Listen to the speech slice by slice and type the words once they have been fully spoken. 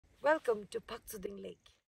welcome to Phaktshoding Lake.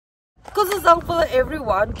 Hello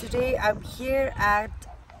everyone, today I'm here at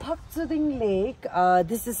Phaktshoding Lake.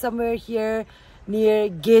 This is somewhere here near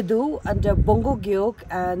GEDU under Bongo Gewog,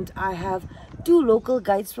 and I have two local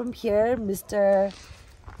guides from here, Mr.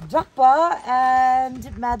 Drakpa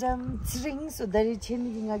and Madam Tsring. So there is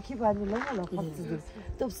changing a keep on the Phaktshoding.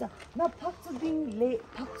 Now Phaktshoding Lake,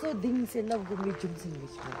 Phaktshoding se love gumi jumsing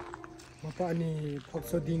this one. Mapani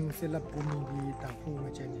Phaktshoding se love gumi bi tapu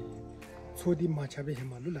machani. Chodi machabe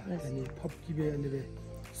hemalula. Ani pop kibe anibe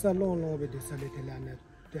salon long be de saletelana.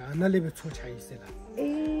 The analebe chochai sela.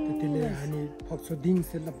 The tele ani Phaktshoding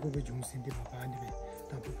se love gumi jumsing di mapani be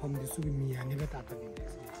tapu pam de subi mi anibe tata bi.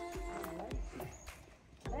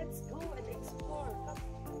 Let's go and explore.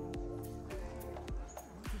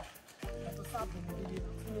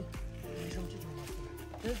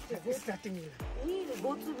 Starting here.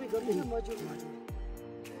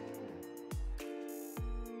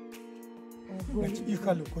 You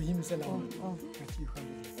can look for him.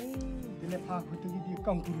 The park to the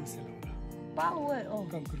kangaroo salon. Power of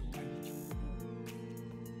kangaroo.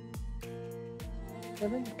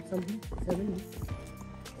 7.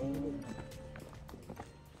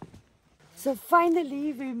 So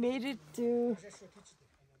finally we made it to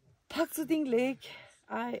Phaktshoding Lake.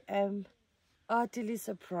 I am utterly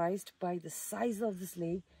surprised by the size of this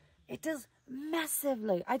lake. It is massive.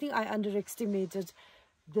 Like, I think I underestimated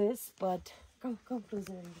this, but come closer and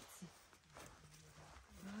let's see.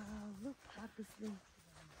 Wow, look at this lake.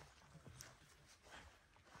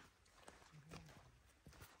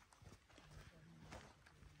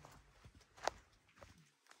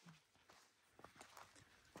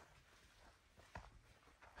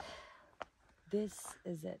 This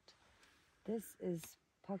is it. This is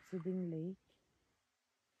Phaktshoding Lake.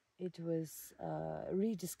 It was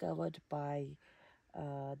rediscovered by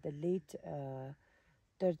the late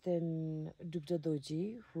Tartan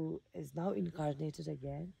Dubdadoji, who is now incarnated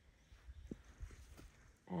again.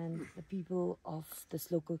 And the people of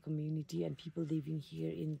this local community and people living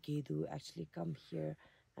here in GEDU actually come here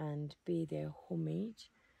and pay their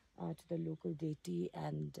homage to the local deity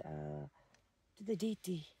and to the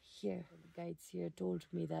deity here. The guides here told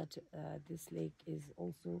me that this lake is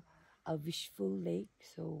also a wishful lake,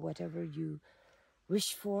 so whatever you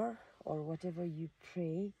wish for or whatever you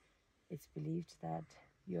pray, it's believed that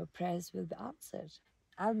your prayers will be answered.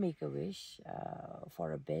 I'll make a wish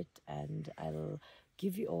for a bit and I'll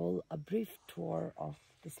give you all a brief tour of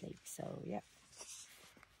this lake. So yeah.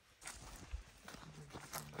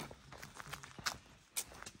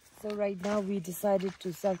 So right now we decided to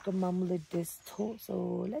circumambulate this toe,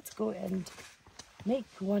 so let's go and make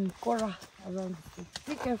one kora around this lake.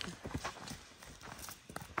 Be careful.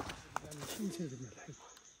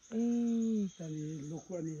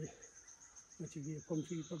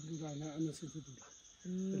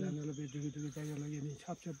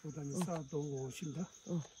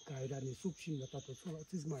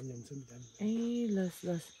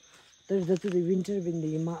 There's the winter when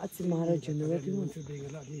the ma at Maharaj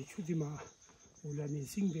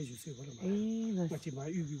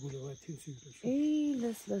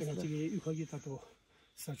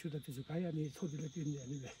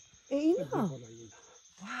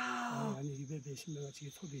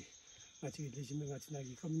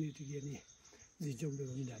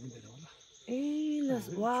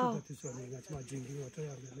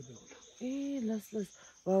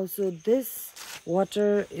Wow, so this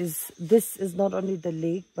water is not only the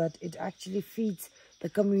lake, but it actually feeds the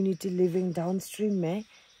community living downstream.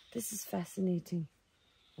 This is fascinating.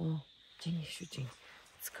 Oh, Jenny shooting.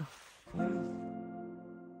 Let's go.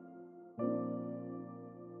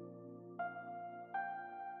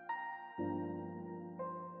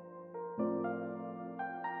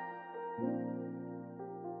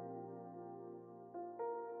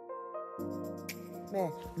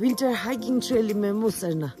 Winter hiking trail में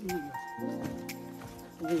मुसरना.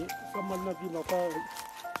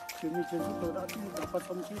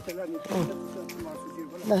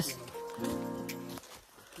 Yes.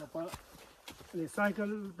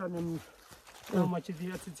 Cycle how much is the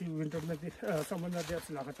winter summer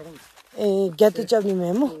get the job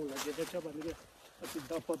memo.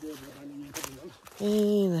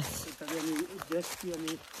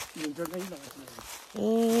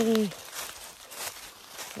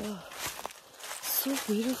 So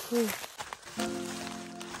beautiful.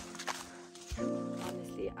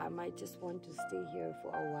 Honestly, I might just want to stay here for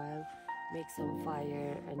a while, make some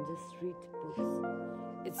fire and just read books.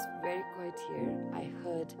 It's very quiet here. I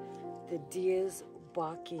heard the deers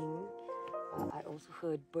barking. I also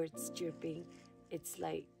heard birds chirping. It's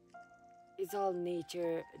like, it's all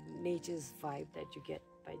nature's vibe that you get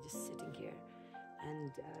by just sitting here.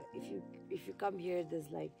 And if you come here,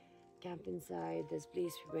 there's like camp inside, there's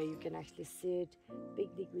place where you can actually sit,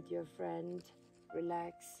 picnic with your friend,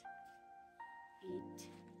 relax, eat,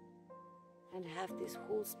 and have this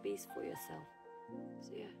whole space for yourself.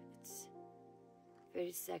 So yeah, it's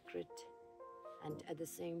very sacred, and at the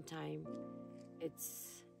same time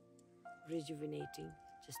it's rejuvenating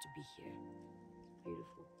just to be here.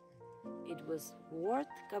 Beautiful. It was worth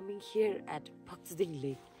coming here at Phaktshoding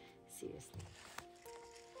Lake, seriously.